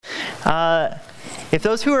If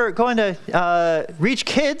those who are going to reach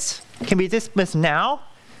kids can be dismissed now,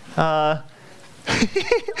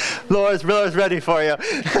 Laura's ready for you.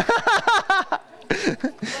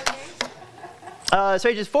 So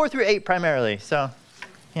ages 4 through 8 primarily. So,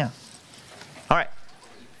 yeah. All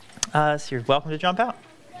right. So you're welcome to jump out.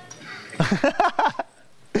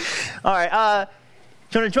 All right.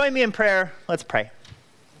 If you want to join me in prayer, let's pray.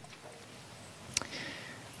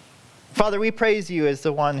 Father, we praise you as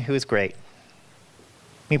the one who is great.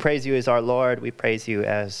 We praise you as our Lord. We praise you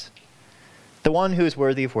as the one who is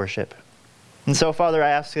worthy of worship. And so, Father, I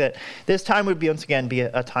ask that this time would once again be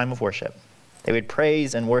a time of worship. They would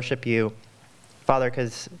praise and worship you, Father,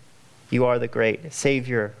 because you are the great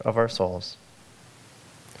Savior of our souls.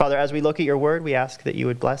 Father, as we look at your word, we ask that you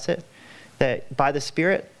would bless it, that by the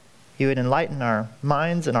Spirit, you would enlighten our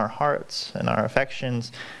minds and our hearts and our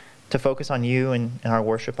affections to focus on you and our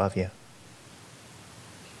worship of you.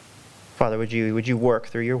 Father, would you work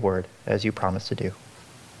through your word as you promised to do?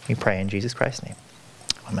 We pray in Jesus Christ's name.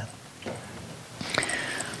 Amen.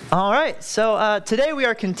 All right, so today we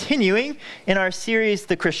are continuing in our series,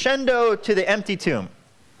 The Crescendo to the Empty Tomb.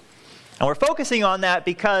 And we're focusing on that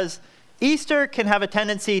because Easter can have a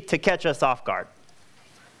tendency to catch us off guard.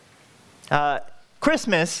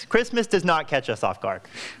 Christmas does not catch us off guard.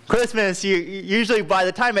 Christmas, usually by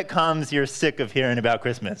the time it comes, you're sick of hearing about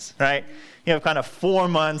Christmas, right? You have kind of 4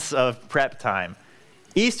 months of prep time.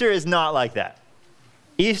 Easter is not like that.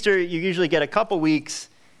 Easter, you usually get a couple weeks,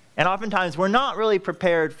 and oftentimes we're not really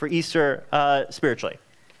prepared for Easter spiritually.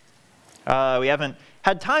 We haven't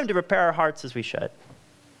had time to prepare our hearts as we should.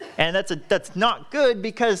 And that's not good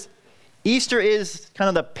because Easter is kind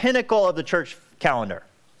of the pinnacle of the church calendar.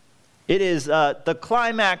 It is the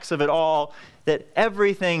climax of it all, that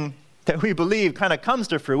everything that we believe kind of comes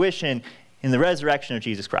to fruition in the resurrection of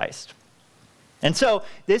Jesus Christ. And so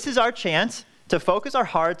this is our chance to focus our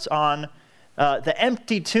hearts on the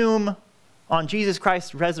empty tomb, on Jesus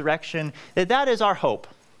Christ's resurrection, that is our hope.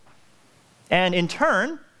 And in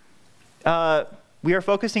turn, we are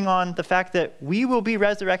focusing on the fact that we will be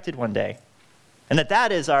resurrected one day. And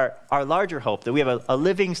that is our larger hope, that we have a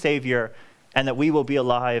living Savior and that we will be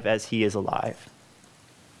alive as he is alive.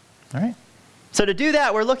 All right? So to do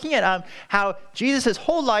that, we're looking at how Jesus'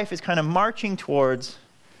 whole life is kind of marching towards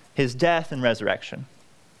his death and resurrection.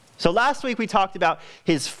 So last week we talked about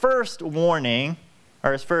his first warning,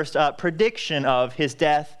 or his first prediction of his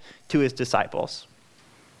death to his disciples.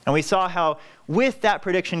 And we saw how with that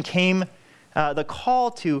prediction came the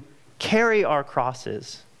call to carry our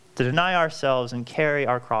crosses, to deny ourselves and carry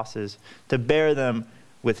our crosses, to bear them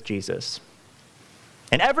with Jesus.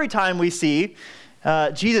 And every time we see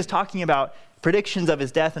Jesus talking about predictions of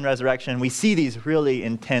his death and resurrection, we see these really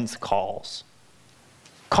intense calls.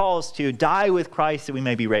 Calls to die with Christ that we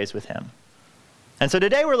may be raised with him. And so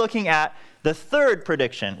today we're looking at the third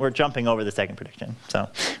prediction. We're jumping over the second prediction, so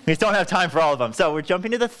we just don't have time for all of them. So we're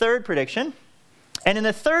jumping to the third prediction. And in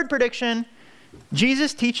the third prediction,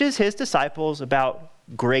 Jesus teaches his disciples about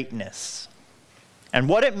greatness and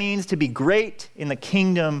what it means to be great in the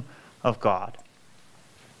kingdom of God.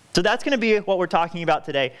 So that's going to be what we're talking about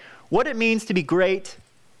today. What it means to be great,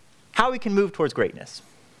 how we can move towards greatness.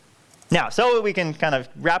 Now, so we can kind of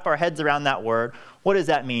wrap our heads around that word, what does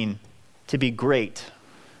that mean, to be great?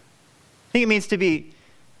 I think it means to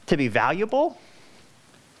be valuable,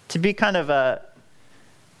 to be kind of a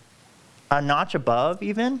notch above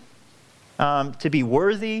even, to be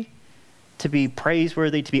worthy, to be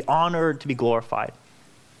praiseworthy, to be honored, to be glorified.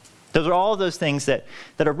 Those are all of those things that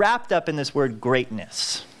are wrapped up in this word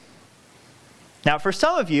greatness. Now, for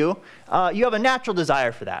some of you, you have a natural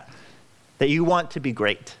desire for that you want to be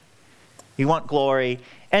great. You want glory,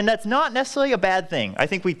 and that's not necessarily a bad thing. I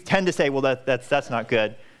think we tend to say, well, that's not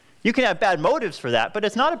good. You can have bad motives for that, but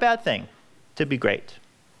it's not a bad thing to be great.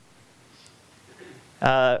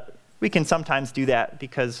 We can sometimes do that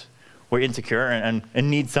because we're insecure and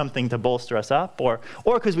need something to bolster us up, or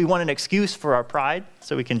because we want an excuse for our pride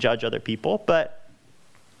so we can judge other people. But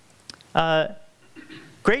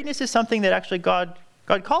greatness is something that actually God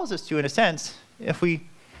calls us to, in a sense, if we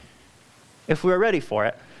are ready for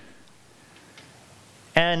it.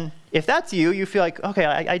 And if that's you feel like, okay,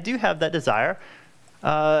 I do have that desire.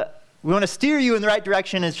 We want to steer you in the right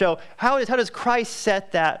direction and show how does Christ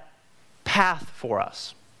set that path for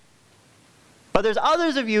us. But there's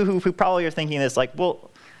others of you who probably are thinking this, like,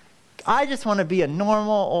 well, I just want to be a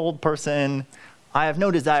normal old person. I have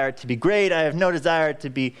no desire to be great. I have no desire to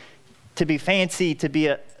be fancy, to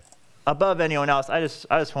be above anyone else. I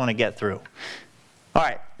just want to get through. All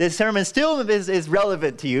right, this sermon still is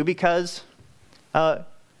relevant to you because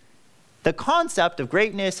the concept of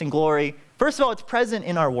greatness and glory, first of all, it's present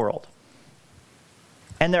in our world.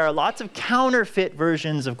 And there are lots of counterfeit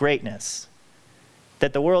versions of greatness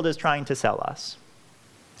that the world is trying to sell us.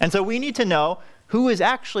 And so we need to know who is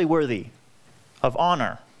actually worthy of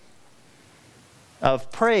honor,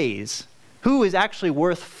 of praise, who is actually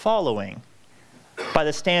worth following by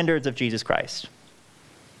the standards of Jesus Christ.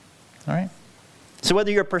 All right? So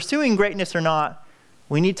whether you're pursuing greatness or not,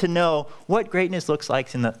 we need to know what greatness looks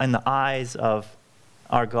like in the eyes of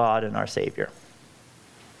our God and our Savior.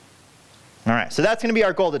 All right, so that's going to be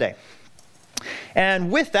our goal today.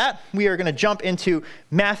 And with that, we are going to jump into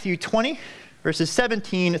Matthew 20, verses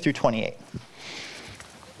 17 through 28.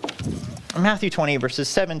 Matthew 20, verses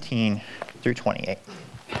 17 through 28.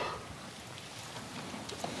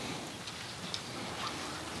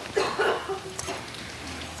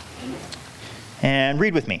 And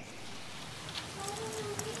read with me.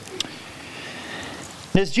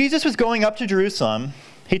 As Jesus was going up to Jerusalem,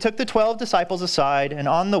 he took the 12 disciples aside, and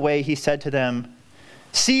on the way he said to them,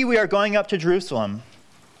 "See, we are going up to Jerusalem,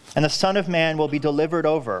 and the Son of Man will be delivered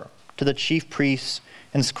over to the chief priests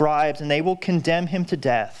and scribes, and they will condemn him to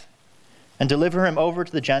death and deliver him over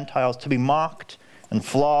to the Gentiles to be mocked and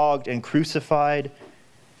flogged and crucified,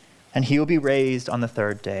 and he will be raised on the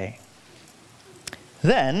third day."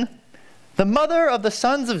 Then the mother of the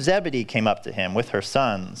sons of Zebedee came up to him with her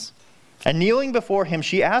sons, and kneeling before him,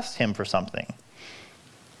 she asked him for something.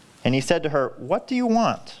 And he said to her, "What do you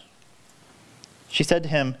want?" She said to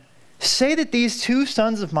him, "Say that these 2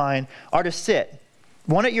 sons of mine are to sit,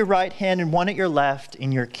 one at your right hand and one at your left,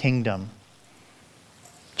 in your kingdom."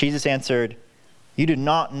 Jesus answered, "You do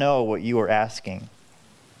not know what you are asking.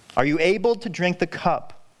 Are you able to drink the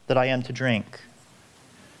cup that I am to drink?"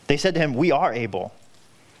 They said to him, "We are able."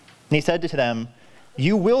 And he said to them,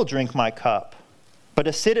 "You will drink my cup, but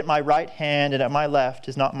to sit at my right hand and at my left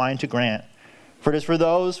is not mine to grant, for it is for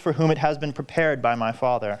those for whom it has been prepared by my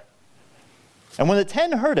Father." And when the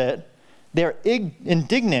 10 heard it, they were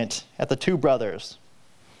indignant at the 2 brothers.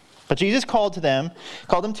 But Jesus called them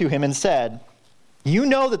to him and said, "You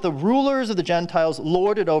know that the rulers of the Gentiles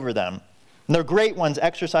lord it over them, and their great ones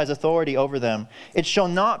exercise authority over them. It shall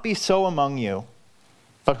not be so among you.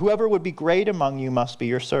 But whoever would be great among you must be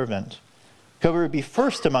your servant. Whoever would be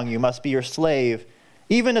first among you must be your slave,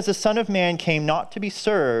 even as the Son of Man came not to be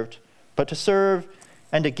served, but to serve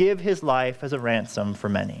and to give his life as a ransom for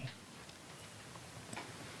many."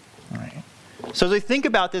 All right. So as we think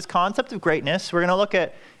about this concept of greatness, we're going to look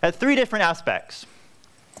at 3 different aspects.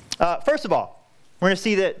 First of all, we're going to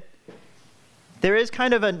see that there is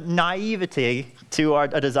kind of a naivety to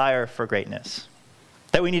a desire for greatness,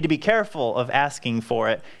 that we need to be careful of asking for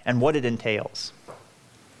it and what it entails.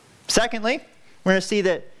 Secondly, we're going to see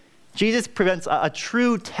that Jesus presents a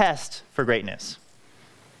true test for greatness.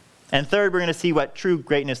 And third, we're going to see what true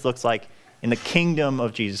greatness looks like in the kingdom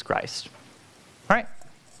of Jesus Christ. All right?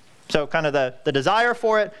 So kind of the desire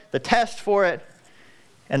for it, the test for it,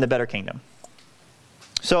 and the better kingdom.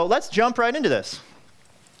 So let's jump right into this.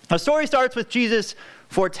 The story starts with Jesus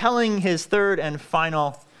foretelling his third and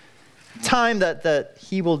final time that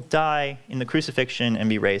he will die in the crucifixion and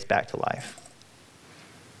be raised back to life.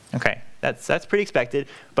 Okay, that's pretty expected.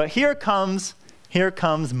 But here comes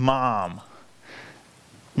mom.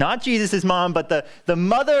 Not Jesus' mom, but the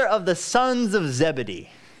mother of the sons of Zebedee.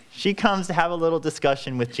 She comes to have a little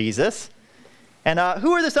discussion with Jesus. And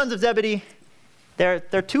who are the sons of Zebedee? They're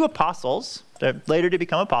 2 apostles. They're later to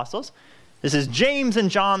become apostles. This is James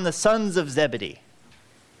and John, the sons of Zebedee.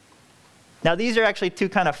 Now, these are actually 2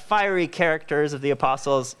 kind of fiery characters of the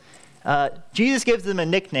apostles. Jesus gives them a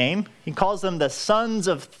nickname. He calls them the Sons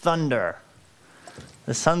of Thunder.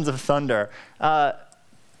 The Sons of Thunder.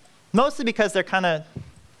 Mostly because they're kind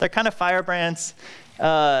of firebrands.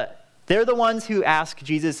 They're the ones who ask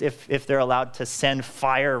Jesus if they're allowed to send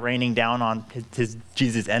fire raining down on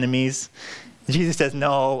Jesus' enemies. Jesus says,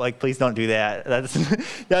 "No, please don't do that.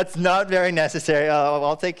 That's not very necessary.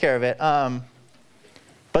 I'll take care of it."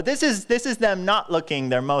 But this is them not looking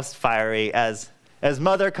their most fiery as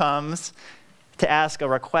mother comes to ask a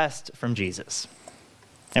request from Jesus.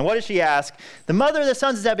 And what does she ask? The mother of the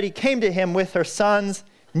sons of Zebedee came to him with her sons.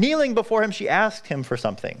 Kneeling before him, she asked him for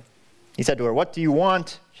something. He said to her, "What do you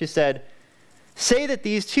want?" She said, "Say that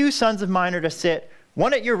these 2 sons of mine are to sit,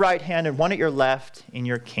 one at your right hand and one at your left, in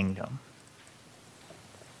your kingdom."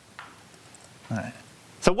 All right.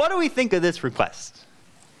 So what do we think of this request?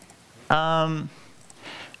 What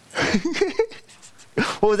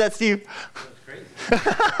was that, Steve? That's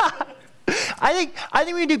crazy. I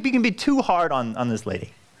think we can be too hard on this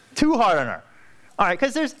lady. Too hard on her. All right,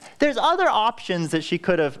 because there's other options that she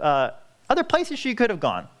could have, other places she could have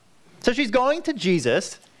gone. So she's going to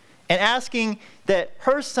Jesus and asking that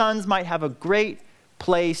her sons might have a great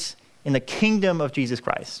place in the kingdom of Jesus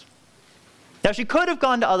Christ. Now, she could have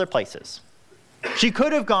gone to other places. She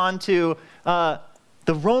could have gone to the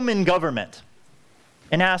Roman government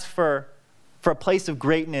and asked for a place of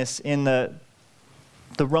greatness in the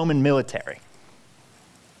Roman military.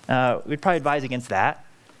 We'd probably advise against that.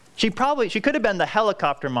 She could have been the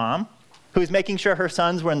helicopter mom who's making sure her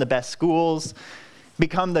sons were in the best schools,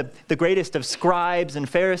 become the greatest of scribes and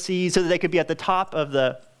Pharisees so that they could be at the top of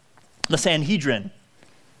the Sanhedrin,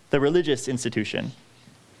 the religious institution.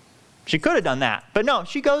 She could have done that. But no,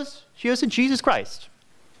 she goes to Jesus Christ,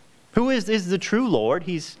 who is the true Lord.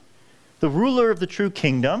 He's the ruler of the true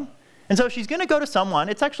kingdom. And so she's going to go to someone.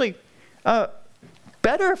 It's actually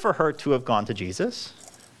better for her to have gone to Jesus.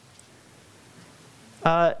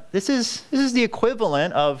 This is the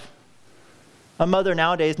equivalent of a mother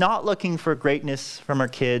nowadays not looking for greatness from her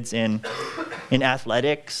kids in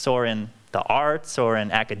athletics or in the arts or in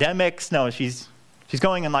academics. No, she's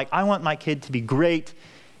going and like, I want my kid to be great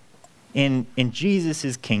in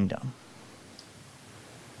Jesus' kingdom.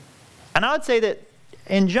 And I would say that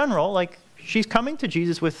in general, like, she's coming to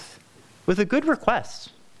Jesus with a good request.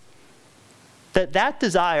 That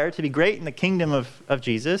desire to be great in the kingdom of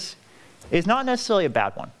Jesus is not necessarily a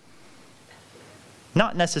bad one.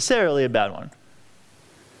 Not necessarily a bad one.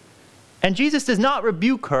 And Jesus does not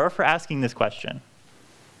rebuke her for asking this question.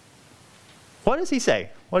 What does he say?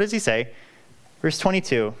 Verse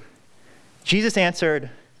 22, Jesus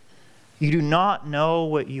answered, "You do not know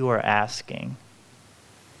what you are asking."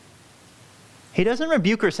 He doesn't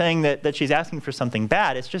rebuke her saying that she's asking for something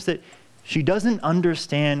bad. It's just that she doesn't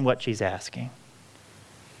understand what she's asking.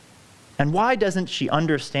 And why doesn't she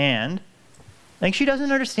understand? I think she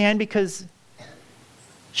doesn't understand because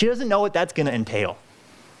she doesn't know what that's going to entail.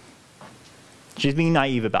 She's being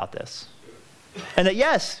naive about this. And that,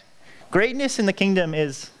 yes, greatness in the kingdom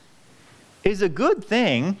is a good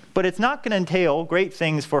thing, but it's not going to entail great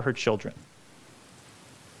things for her children.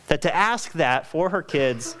 That to ask that for her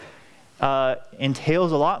kids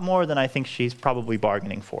entails a lot more than I think she's probably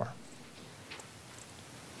bargaining for.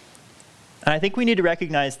 And I think we need to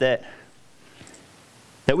recognize that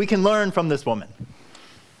we can learn from this woman.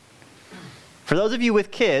 For those of you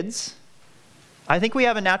with kids, I think we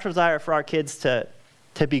have a natural desire for our kids to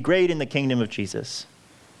be great in the kingdom of Jesus.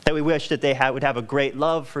 That we wish that they would have a great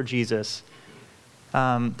love for Jesus,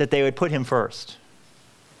 that they would put him first.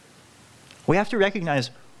 We have to recognize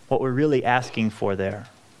what we're really asking for there.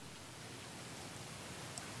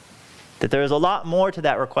 That there is a lot more to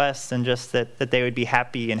that request than just that they would be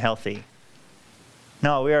happy and healthy.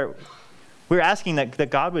 No, we're asking that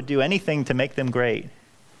God would do anything to make them great.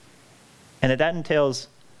 And that entails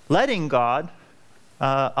letting God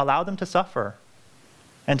allow them to suffer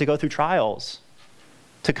and to go through trials,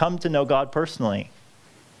 to come to know God personally.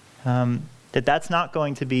 That's not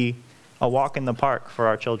going to be a walk in the park for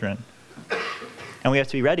our children. And we have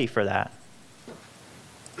to be ready for that.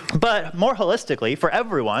 But more holistically, for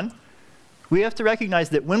everyone, we have to recognize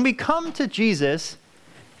that when we come to Jesus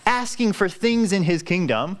asking for things in his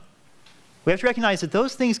kingdom, we have to recognize that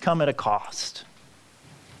those things come at a cost.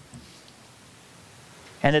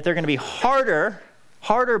 And that they're going to be harder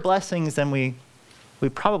blessings than we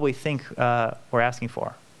probably think we're asking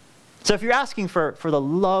for. So if you're asking for the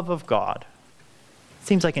love of God, it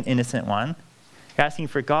seems like an innocent one. You're asking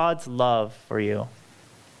for God's love for you.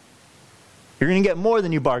 You're going to get more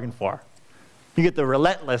than you bargained for. You get the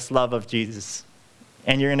relentless love of Jesus.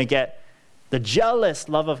 And you're going to get the jealous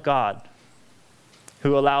love of God,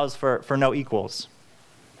 who allows for no equals.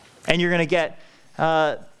 And you're going to get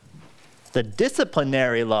the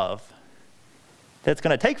disciplinary love that's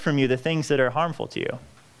going to take from you the things that are harmful to you.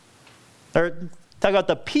 Or talk about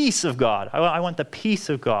the peace of God. I want the peace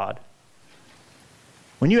of God.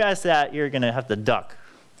 When you ask that, you're going to have to duck,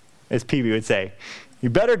 as Peavy would say.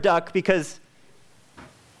 You better duck because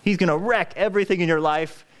he's going to wreck everything in your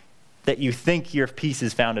life that you think your peace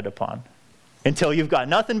is founded upon. Until you've got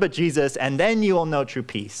nothing but Jesus, and then you will know true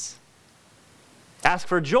peace. Ask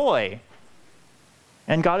for joy.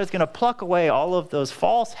 And God is going to pluck away all of those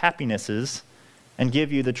false happinesses and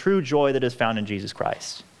give you the true joy that is found in Jesus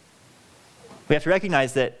Christ. We have to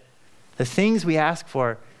recognize that the things we ask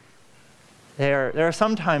for, there are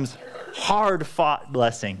sometimes hard-fought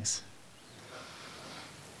blessings.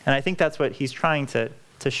 And I think that's what he's trying to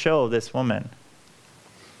show this woman.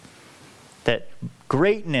 That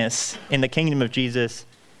greatness in the kingdom of Jesus,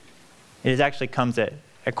 it actually comes at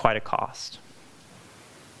quite a cost.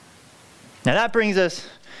 Now that brings us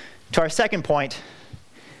to our second point.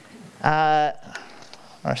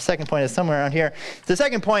 our second point is somewhere around here. The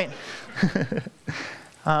second point,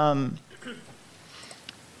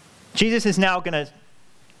 Jesus is now going to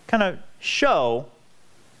kind of show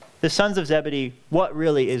the sons of Zebedee what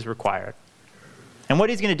really is required. And what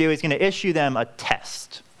he's going to do, he's going to issue them a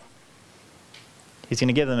test. He's going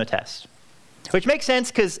to give them a test. Which makes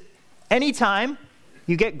sense because anytime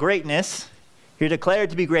you get greatness, you're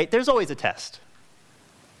declared to be great, there's always a test.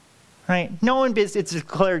 Right? No one is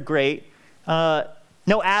declared great.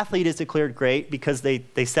 No athlete is declared great because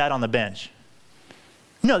they sat on the bench.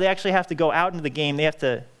 No, they actually have to go out into the game. They have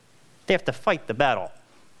to fight the battle.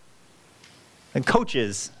 And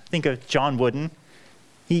coaches, think of John Wooden.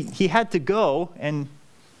 He had to go and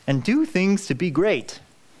do things to be great.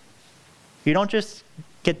 You don't just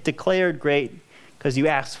get declared great because you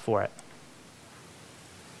asked for it.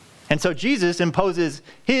 And so Jesus imposes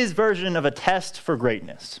his version of a test for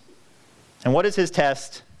greatness. And what is his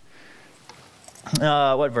test?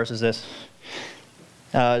 What verse is this?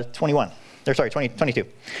 22.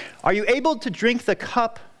 Are you able to drink the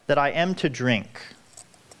cup that I am to drink?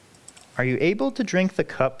 Are you able to drink the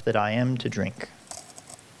cup that I am to drink?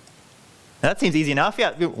 Now, that seems easy enough.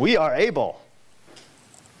 Yeah, we are able.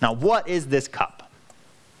 Now, what is this cup?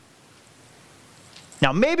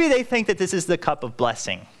 Now, maybe they think that this is the cup of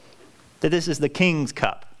blessing, that this is the king's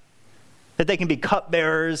cup, that they can be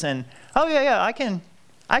cupbearers and, oh, yeah, I can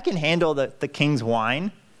handle the king's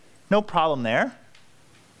wine. No problem there.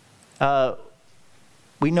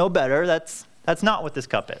 We know better. That's not what this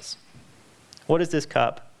cup is. What is this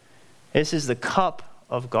cup? This is the cup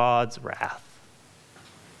of God's wrath.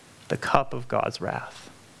 The cup of God's wrath.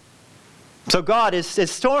 So God is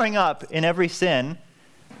storing up in every sin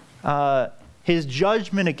his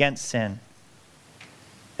judgment against sin.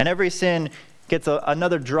 And every sin gets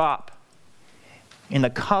another drop in the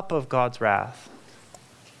cup of God's wrath.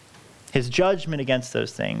 His judgment against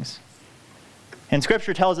those things. And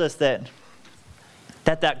Scripture tells us that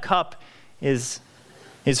cup is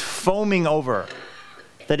foaming over,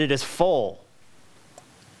 that it is full,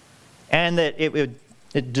 and that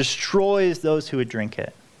it destroys those who would drink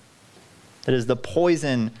it. That is the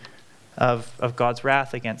poison of God's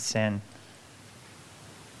wrath against sin.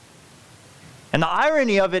 And the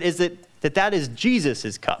irony of it is that is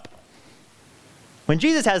Jesus' cup. When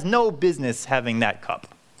Jesus has no business having that cup.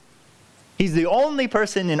 He's the only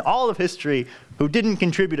person in all of history who didn't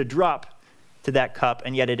contribute a drop to that cup,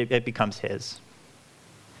 and yet it becomes his.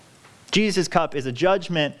 Jesus' cup is a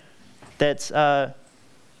judgment that's for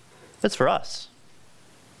us.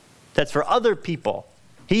 That's for other people.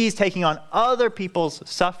 He's taking on other people's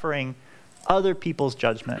suffering, other people's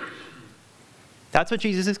judgment. That's what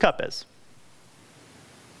Jesus' cup is.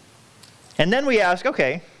 And then we ask,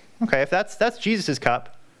 okay, if that's Jesus'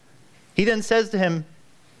 cup, he then said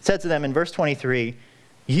to them in verse 23,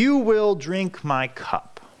 you will drink my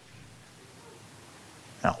cup.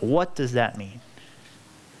 Now, what does that mean?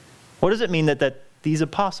 What does it mean that these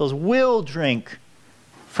apostles will drink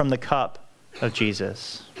from the cup of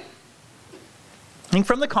Jesus? I think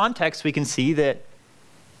from the context we can see that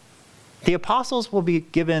the apostles will be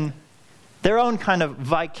given their own kind of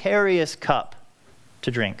vicarious cup to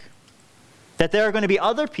drink. That there are going to be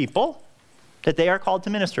other people that they are called to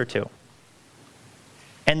minister to.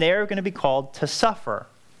 And they are going to be called to suffer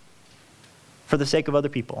for the sake of other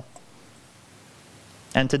people.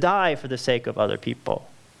 And to die for the sake of other people.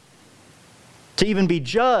 To even be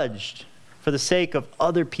judged for the sake of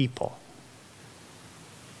other people.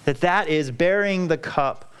 That is bearing the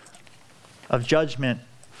cup of judgment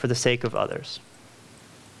for the sake of others.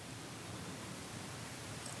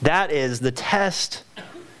 That is the test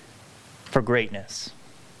for greatness.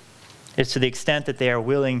 It's to the extent that they are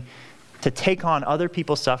willing to take on other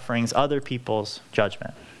people's sufferings, other people's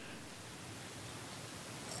judgment.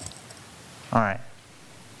 All right.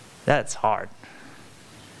 That's hard.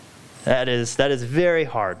 That is very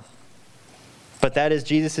hard. But that is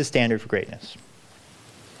Jesus' standard for greatness.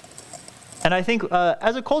 And I think,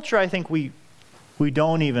 as a culture, I think we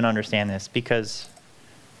don't even understand this because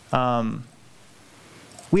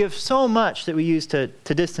we have so much that we use to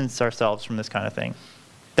distance ourselves from this kind of thing.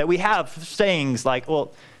 That we have sayings like,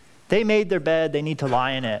 well, they made their bed, they need to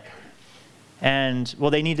lie in it. And, well,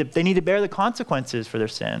 they need to bear the consequences for their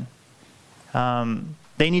sin.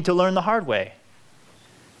 They need to learn the hard way.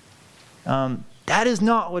 That is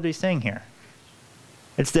not what he's saying here.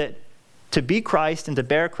 It's that to be Christ and to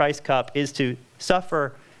bear Christ's cup is to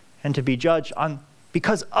suffer and to be judged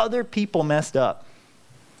because other people messed up.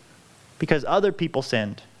 Because other people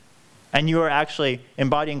sinned. And you are actually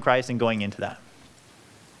embodying Christ and going into that.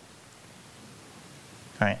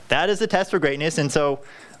 All right, that is the test for greatness, and so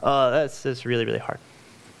that's really, really hard.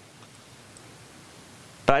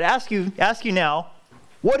 But I'd ask you now,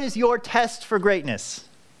 what is your test for greatness?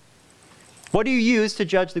 What do you use to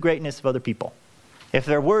judge the greatness of other people? If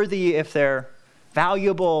they're worthy, if they're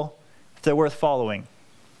valuable, if they're worth following.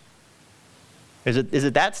 Is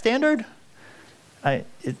it that standard?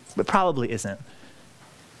 It probably isn't.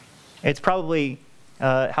 It's probably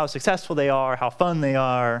how successful they are, how fun they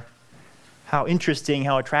are, how interesting,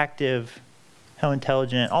 how attractive, how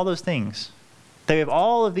intelligent, all those things. They have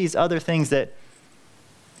all of these other things that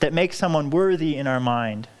make someone worthy in our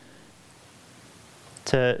mind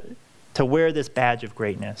to wear this badge of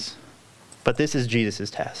greatness. But this is Jesus'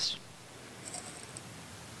 test.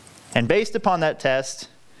 And based upon that test,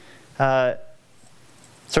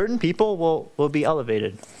 certain people will be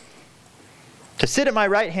elevated. To sit at my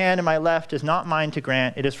right hand and my left is not mine to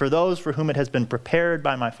grant. It is for those for whom it has been prepared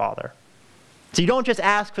by my Father. So you don't just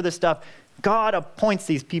ask for this stuff. God appoints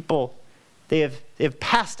these people. They have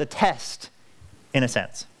passed a test, in a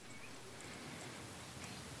sense.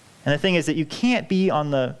 And the thing is that you can't be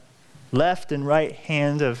on the left and right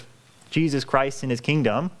hand of Jesus Christ in his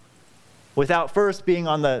kingdom without first being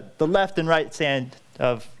on the left and right hand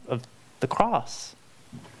of the cross.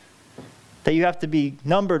 That you have to be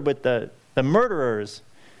numbered with the murderers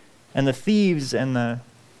and the thieves and the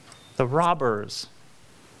robbers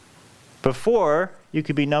before you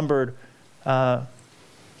could be numbered at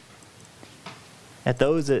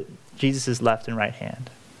those at Jesus' left and right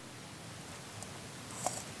hand.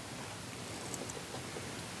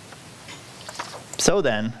 So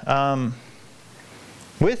then,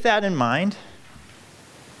 with that in mind,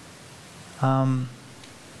 are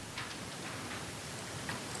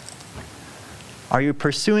you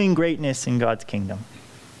pursuing greatness in God's kingdom?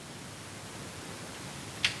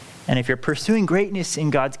 And if you're pursuing greatness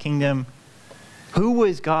in God's kingdom, who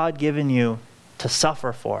has God given you to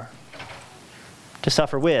suffer for? To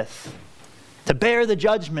suffer with? To bear the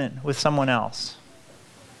judgment with someone else?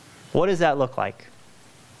 What does that look like?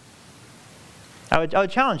 I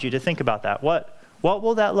would challenge you to think about that. What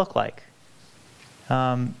will that look like?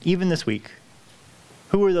 Even this week.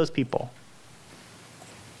 Who are those people?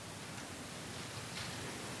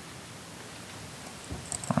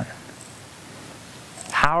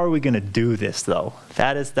 How are we going to do this, though?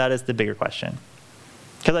 That is the bigger question.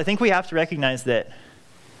 Because I think we have to recognize that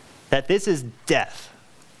this is death.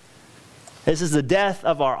 This is the death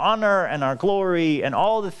of our honor and our glory and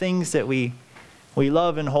all the things that we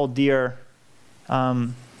love and hold dear.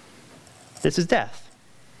 This is death.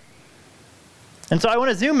 And so I want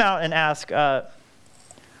to zoom out and ask,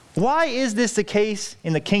 why is this the case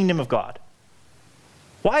in the kingdom of God?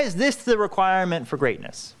 Why is this the requirement for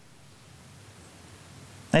greatness?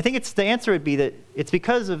 And I think the answer would be that it's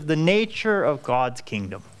because of the nature of God's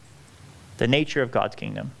kingdom. The nature of God's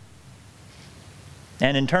kingdom.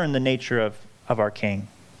 And in turn, the nature of our King.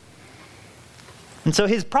 And so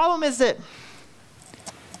his problem is that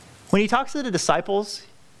when he talks to the disciples,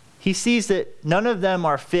 he sees that none of them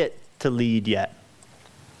are fit to lead yet.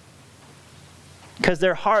 Because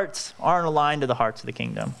their hearts aren't aligned to the hearts of the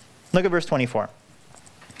kingdom. Look at verse 24.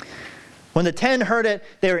 When the 10 heard it,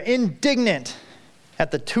 they were indignant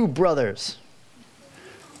at the two brothers.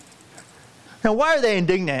 Now, why are they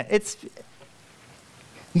indignant?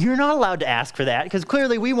 You're not allowed to ask for that, because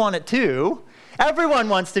clearly we want it too. Everyone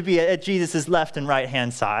wants to be at Jesus' left and right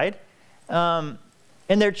hand side. And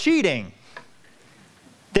they're cheating.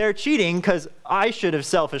 They're cheating because I should have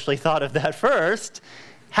selfishly thought of that first.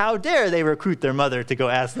 How dare they recruit their mother to go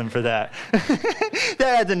ask them for that? That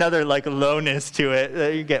adds another lowness to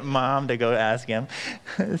it. You get mom to go ask him.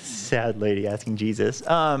 Sad lady asking Jesus.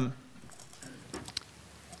 But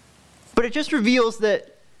it just reveals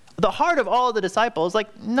that the heart of all the disciples,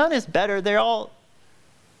 none is better. They're all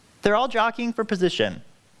jockeying for position.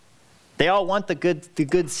 They all want the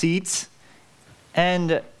good seats.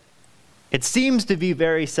 And it seems to be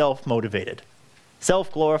very self-motivated,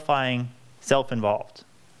 self-glorifying, self-involved.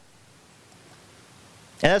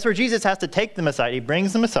 And that's where Jesus has to take them aside. He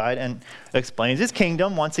brings them aside and explains his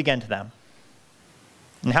kingdom once again to them.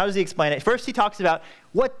 And how does he explain it? First, he talks about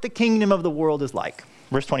what the kingdom of the world is like.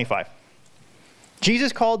 Verse 25.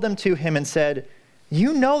 Jesus called them to him and said,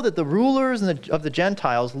 "You know that the rulers of the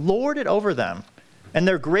Gentiles lord it over them, and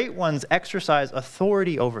their great ones exercise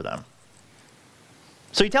authority over them."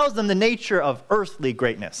 So he tells them the nature of earthly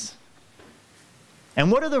greatness.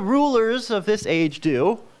 And what do the rulers of this age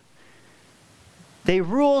do? They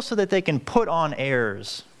rule so that they can put on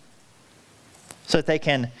heirs, so that they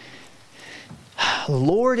can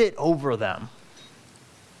lord it over them.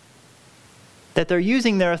 That they're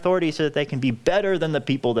using their authority so that they can be better than the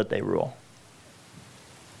people that they rule.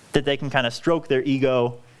 That they can kind of stroke their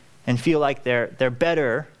ego and feel like they're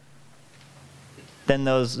better than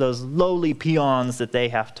those lowly peons that they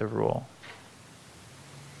have to rule.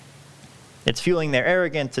 It's fueling their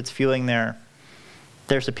arrogance. It's fueling their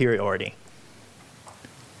superiority.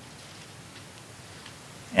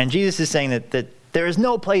 And Jesus is saying that there is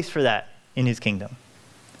no place for that in his kingdom.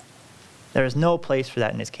 There is no place for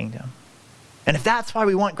that in his kingdom. And if that's why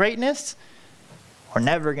we want greatness, we're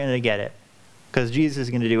never going to get it. Because Jesus is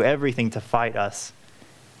going to do everything to fight us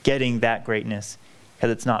getting that greatness,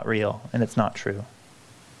 because it's not real and it's not true.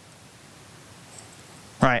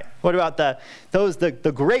 All right, what about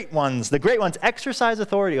the great ones? The great ones exercise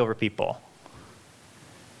authority over people.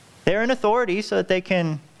 They're in authority so that they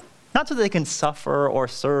can, not so that they can suffer or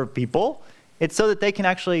serve people, it's so that they can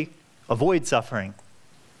actually avoid suffering.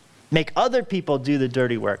 Make other people do the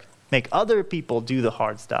dirty work. Make other people do the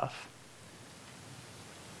hard stuff.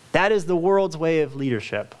 That is the world's way of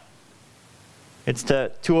leadership. It's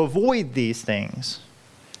to avoid these things.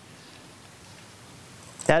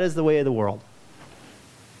 That is the way of the world.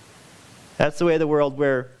 That's the way of the world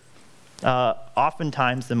where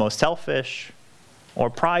oftentimes the most selfish or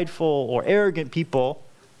prideful or arrogant people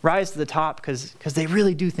rise to the top because they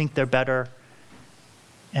really do think they're better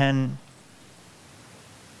and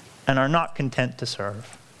are not content to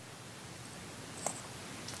serve.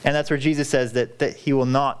 And that's where Jesus says that he will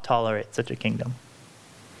not tolerate such a kingdom.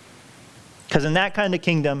 Because in that kind of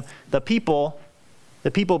kingdom, the people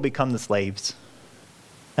become the slaves.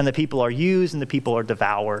 And the people are used and the people are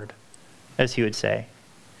devoured, as he would say.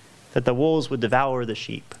 That the wolves would devour the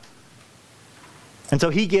sheep. And so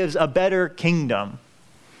he gives a better kingdom.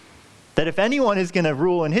 That if anyone is going to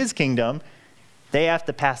rule in his kingdom, they have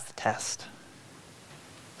to pass the test.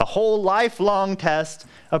 A whole lifelong test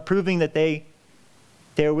of proving that they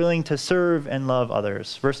are willing to serve and love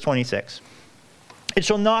others. Verse 26. It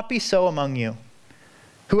shall not be so among you.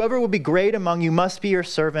 Whoever would be great among you must be your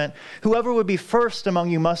servant. Whoever would be first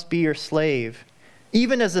among you must be your slave.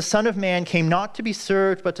 Even as the Son of Man came not to be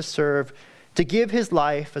served, but to serve, to give his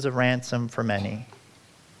life as a ransom for many.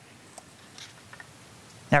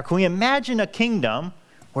 Now, can we imagine a kingdom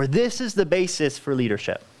where this is the basis for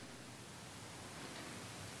leadership?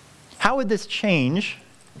 How would this change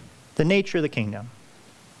the nature of the kingdom?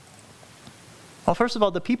 Well, first of all,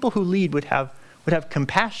 the people who lead would have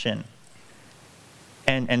compassion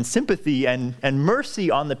and sympathy and mercy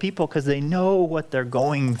on the people because they know what they're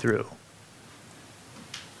going through.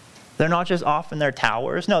 They're not just off in their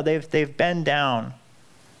towers. No, they've been down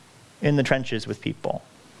in the trenches with people.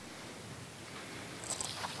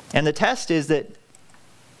 And the test is that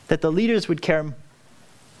the leaders would care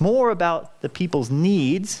more about the people's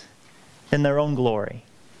needs than their own glory.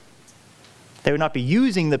 They would not be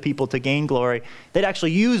using the people to gain glory. They'd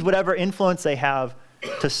actually use whatever influence they have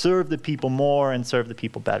to serve the people more and serve the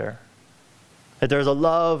people better. That there's a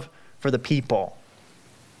love for the people.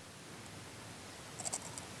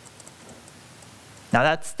 Now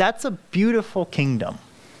that's a beautiful kingdom.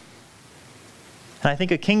 And I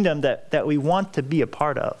think a kingdom that we want to be a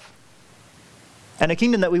part of. And a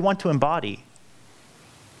kingdom that we want to embody.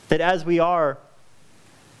 That as we are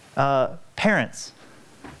parents,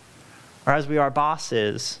 or as we are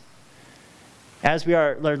bosses, as we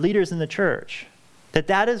are leaders in the church,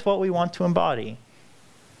 that is what we want to embody.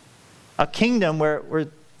 A kingdom where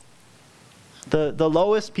the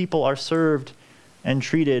lowest people are served and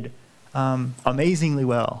treated amazingly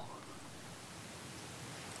well.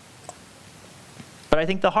 But I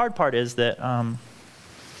think the hard part is that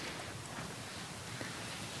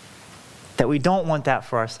we don't want that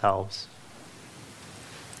for ourselves.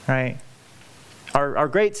 Right? Our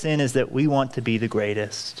great sin is that we want to be the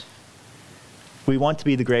greatest. We want to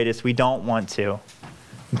be the greatest. We don't want to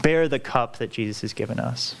bear the cup that Jesus has given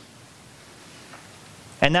us.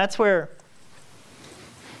 And that's where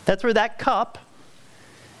that cup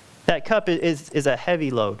is a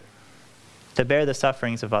heavy load to bear the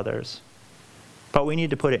sufferings of others. But we need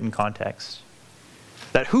to put it in context.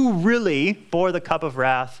 That who really bore the cup of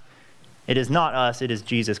wrath, it is not us, it is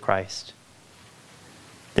Jesus Christ.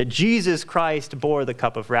 That Jesus Christ bore the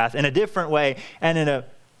cup of wrath in a different way and in a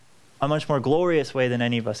much more glorious way than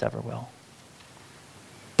any of us ever will.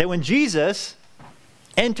 That when Jesus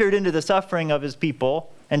entered into the suffering of his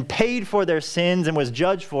people and paid for their sins and was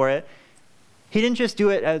judged for it, he didn't just do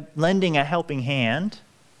it lending a helping hand.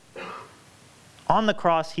 On the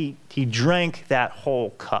cross, he drank that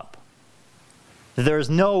whole cup. There's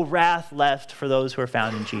no wrath left for those who are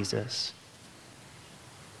found in Jesus.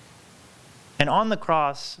 And on the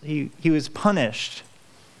cross, he was punished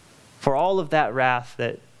for all of that wrath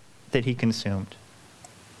that he consumed.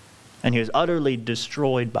 And he was utterly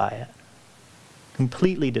destroyed by it.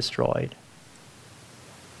 completely destroyed.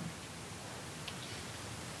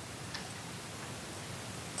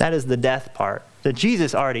 That is the death part. That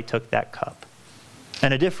Jesus already took that cup.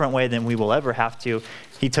 In a different way than we will ever have to.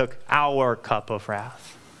 He took our cup of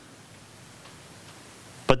wrath.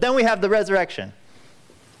 But then we have the resurrection.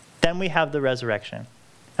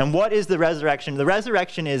 And what is the resurrection? The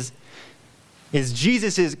resurrection is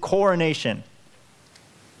Jesus' coronation.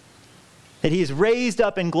 That he is raised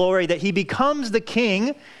up in glory, that he becomes the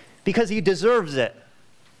king because he deserves it.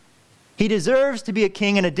 He deserves to be a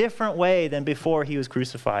king in a different way than before he was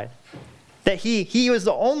crucified. That he was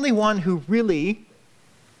the only one who really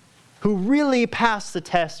passed the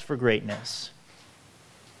test for greatness.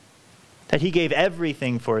 That he gave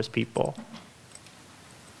everything for his people.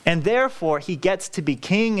 And therefore, he gets to be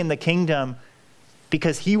king in the kingdom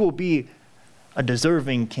because he will be a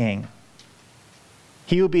deserving king.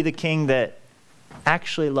 He will be the king that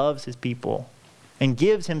actually loves his people and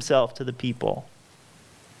gives himself to the people,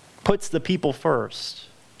 puts the people first.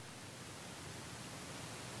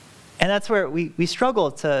 And that's where we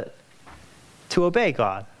struggle to obey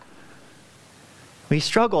God. We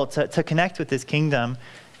struggle to connect with this kingdom.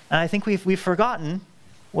 And I think we've forgotten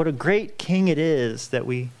what a great king it is that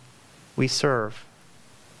we serve.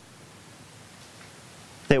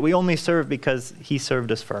 That we only serve because he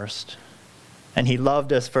served us first. And he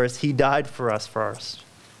loved us first. He died for us first.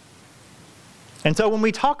 And so when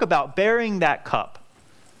we talk about bearing that cup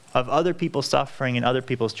of other people's suffering and other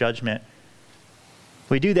people's judgment,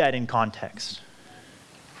 we do that in context.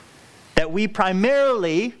 That we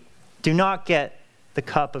primarily do not get the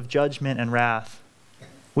cup of judgment and wrath.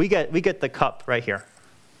 We get the cup right here.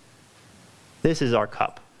 This is our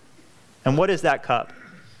cup. And what is that cup?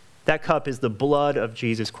 That cup is the blood of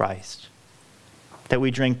Jesus Christ. That we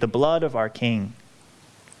drink the blood of our King.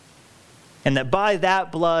 And that by that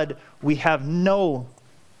blood, we have no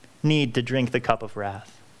need to drink the cup of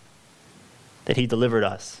wrath. That he delivered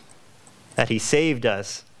us. That he saved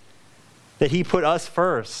us. That he put us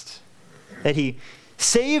first. That he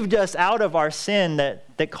saved us out of our sin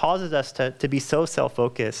that causes us to be so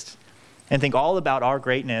self-focused and think all about our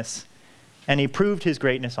greatness. And he proved his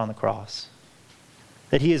greatness on the cross.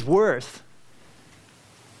 That he is worth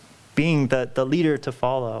being the leader to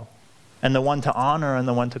follow, and the one to honor, and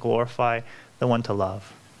the one to glorify, the one to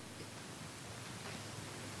love.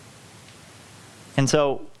 And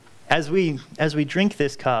so, as we drink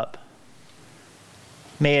this cup,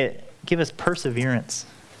 may it give us perseverance.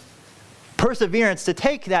 Perseverance to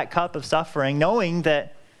take that cup of suffering, knowing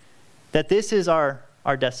that this is our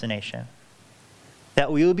destination. That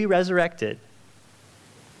we will be resurrected.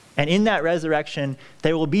 And in that resurrection,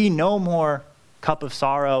 there will be no more cup of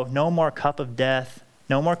sorrow, no more cup of death,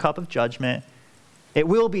 no more cup of judgment. It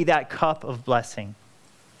will be that cup of blessing.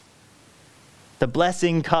 The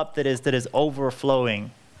blessing cup that is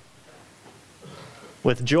overflowing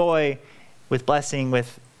with joy, with blessing,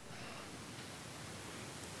 with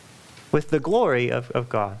the glory of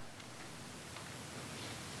God.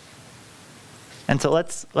 And so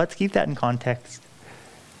let's keep that in context.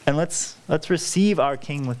 And let's receive our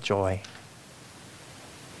King with joy.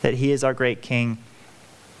 That he is our great King.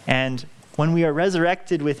 And when we are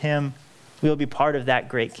resurrected with him, we will be part of that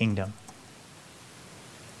great kingdom.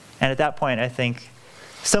 And at that point, I think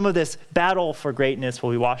some of this battle for greatness will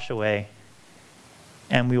be washed away.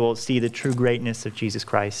 And we will see the true greatness of Jesus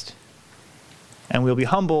Christ. And we'll be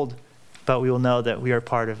humbled, but we will know that we are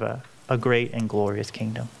part of a great and glorious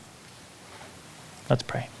kingdom. Let's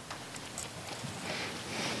pray.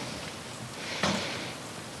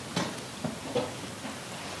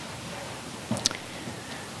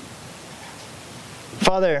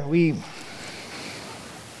 Father, we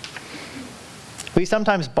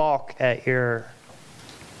sometimes balk at your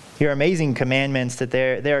amazing commandments, that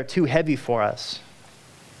they are too heavy for us.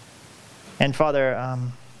 And Father,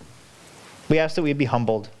 we ask that we be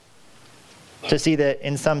humbled to see that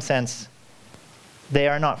in some sense they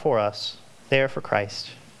are not for us, they are for Christ.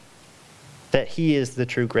 That he is the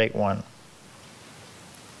true great one.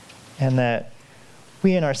 And that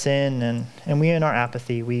we in our sin and we in our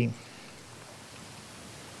apathy, we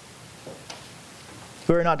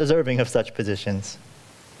are not deserving of such positions.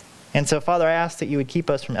 And so, Father, I ask that you would keep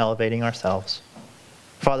us from elevating ourselves.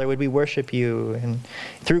 Father, would we worship you and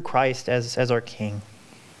through Christ as our King.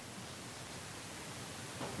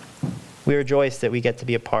 We rejoice that we get to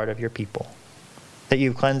be a part of your people, that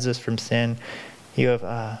you've cleansed us from sin. You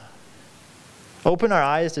have opened our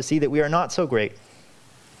eyes to see that we are not so great,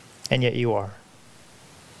 and yet you are.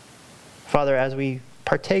 Father, as we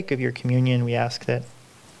partake of your communion, we ask that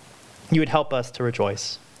you would help us to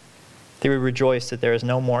rejoice, They would rejoice that there is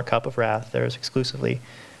no more cup of wrath. There is exclusively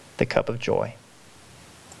the cup of joy.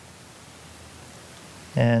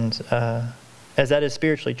 And as that is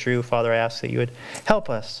spiritually true, Father, I ask that you would help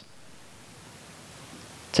us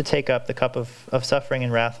to take up the cup of suffering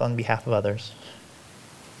and wrath on behalf of others,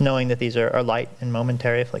 knowing that these are light and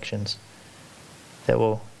momentary afflictions that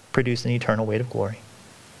will produce an eternal weight of glory.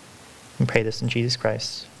 We pray this in Jesus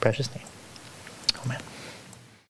Christ's precious name. Amen.